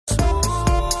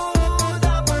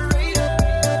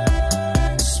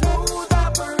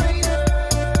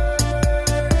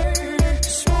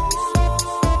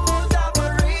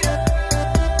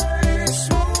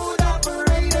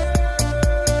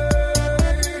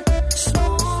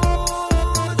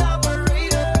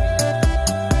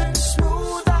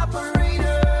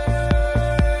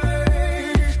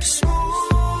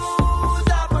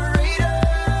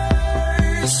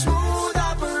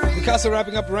also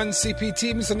wrapping up Run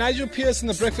CPT. Mr. Nigel Pearce and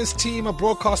the breakfast team are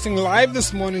broadcasting live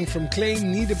this morning from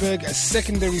Klein Nederberg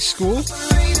Secondary School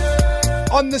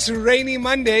on this rainy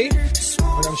Monday.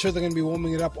 But I'm sure they're going to be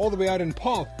warming it up all the way out in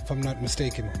Paarl, if I'm not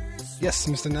mistaken. Yes,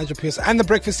 Mr. Nigel Pearce and the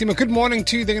breakfast team. Good morning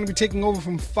to you. They're going to be taking over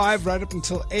from 5 right up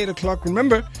until 8 o'clock.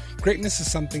 Remember, greatness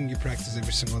is something you practice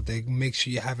every single day. Make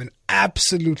sure you have an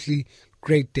absolutely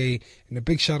great day. And a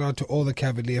big shout out to all the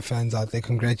Cavalier fans out there.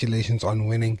 Congratulations on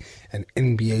winning an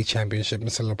NBA championship.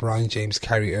 Mr. LeBron James,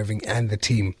 Kyrie Irving, and the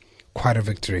team. Quite a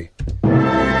victory.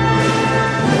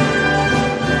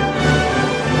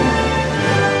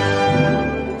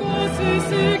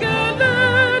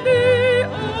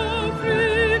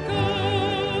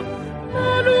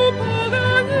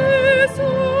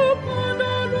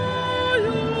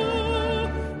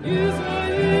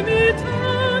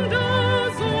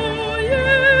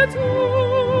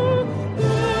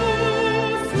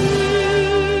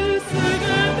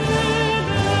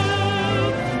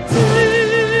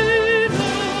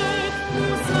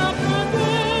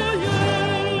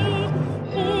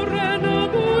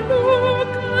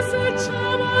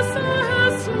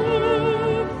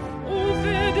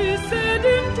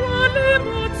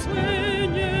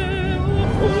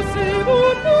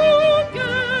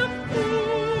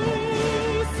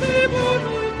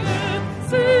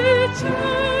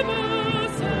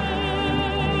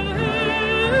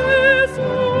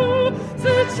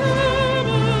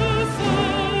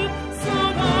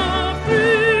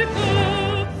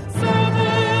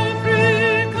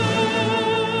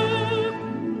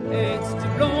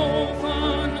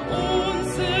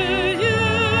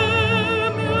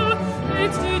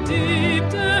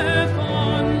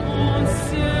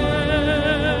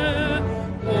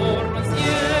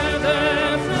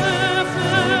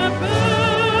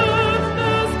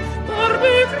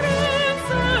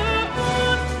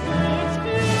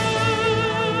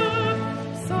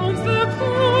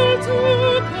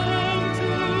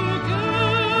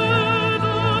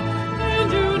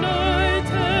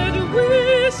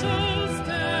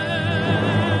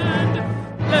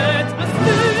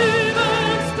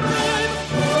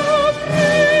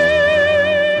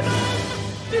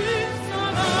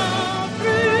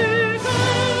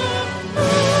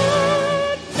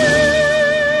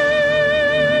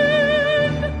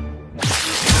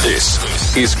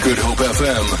 Is Good Hope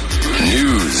FM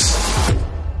News.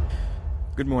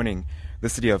 Good morning. The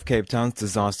City of Cape Town's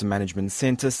Disaster Management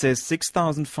Centre says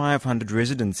 6,500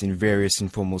 residents in various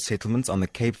informal settlements on the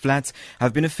Cape Flats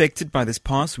have been affected by this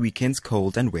past weekend's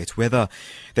cold and wet weather.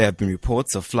 There have been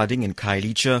reports of flooding in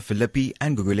Khayelitsha, Philippi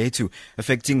and Gugulethu,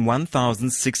 affecting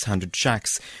 1,600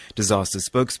 shacks. Disaster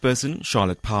spokesperson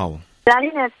Charlotte Powell.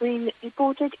 Flooding has been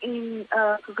reported in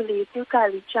Gugulethu,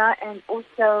 Khayelitsha and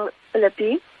also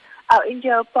Philippi. Our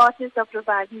NGO partners are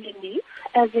providing relief,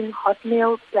 as in hot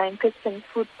meal, blankets and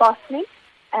food parceling,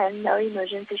 and no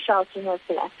emergency sheltering has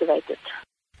been activated.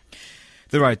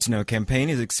 The Right to Know campaign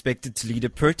is expected to lead a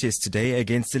protest today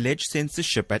against alleged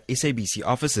censorship at SABC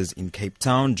offices in Cape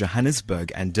Town,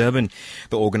 Johannesburg and Durban.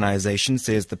 The organisation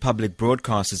says the public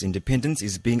broadcaster's independence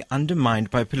is being undermined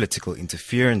by political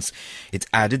interference. It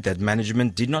added that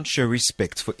management did not show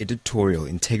respect for editorial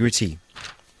integrity.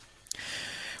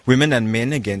 Women and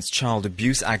men against child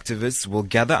abuse activists will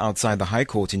gather outside the High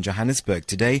Court in Johannesburg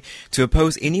today to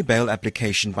oppose any bail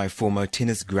application by former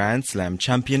tennis Grand Slam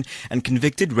champion and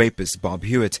convicted rapist Bob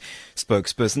Hewitt.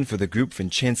 Spokesperson for the group,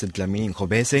 Vincenzo Dlamini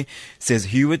Ngobese, says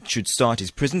Hewitt should start his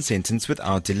prison sentence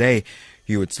without delay.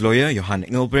 Hewitt's lawyer, Johan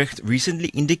Engelbrecht, recently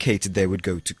indicated they would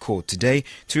go to court today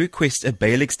to request a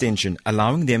bail extension,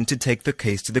 allowing them to take the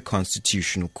case to the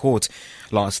Constitutional Court.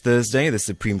 Last Thursday, the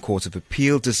Supreme Court of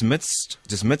Appeal dismissed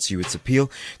Hewitt's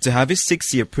appeal to have his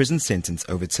 6-year prison sentence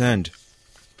overturned.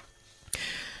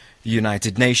 The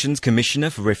United Nations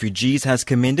Commissioner for Refugees has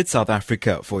commended South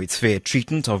Africa for its fair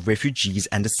treatment of refugees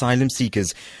and asylum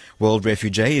seekers. World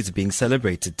Refugee Day is being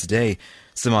celebrated today.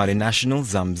 Somali national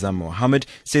Zamzam Mohammed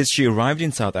says she arrived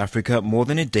in South Africa more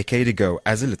than a decade ago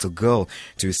as a little girl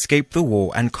to escape the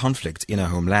war and conflict in her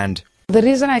homeland. The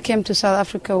reason I came to South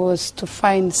Africa was to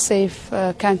find a safe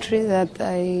country that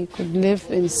I could live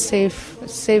in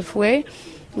safe way.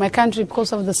 My country,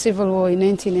 because of the civil war in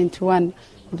 1991,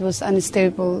 it was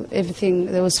unstable, everything,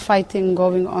 there was fighting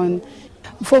going on.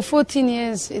 For 14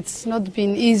 years, it's not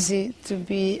been easy to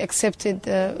be accepted,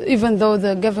 even though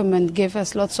the government gave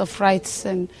us lots of rights.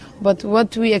 But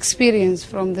what we experience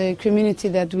from the community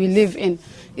that we live in,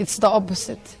 it's the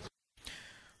opposite.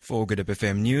 For Good Hope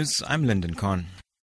FM News, I'm Lyndon Khan.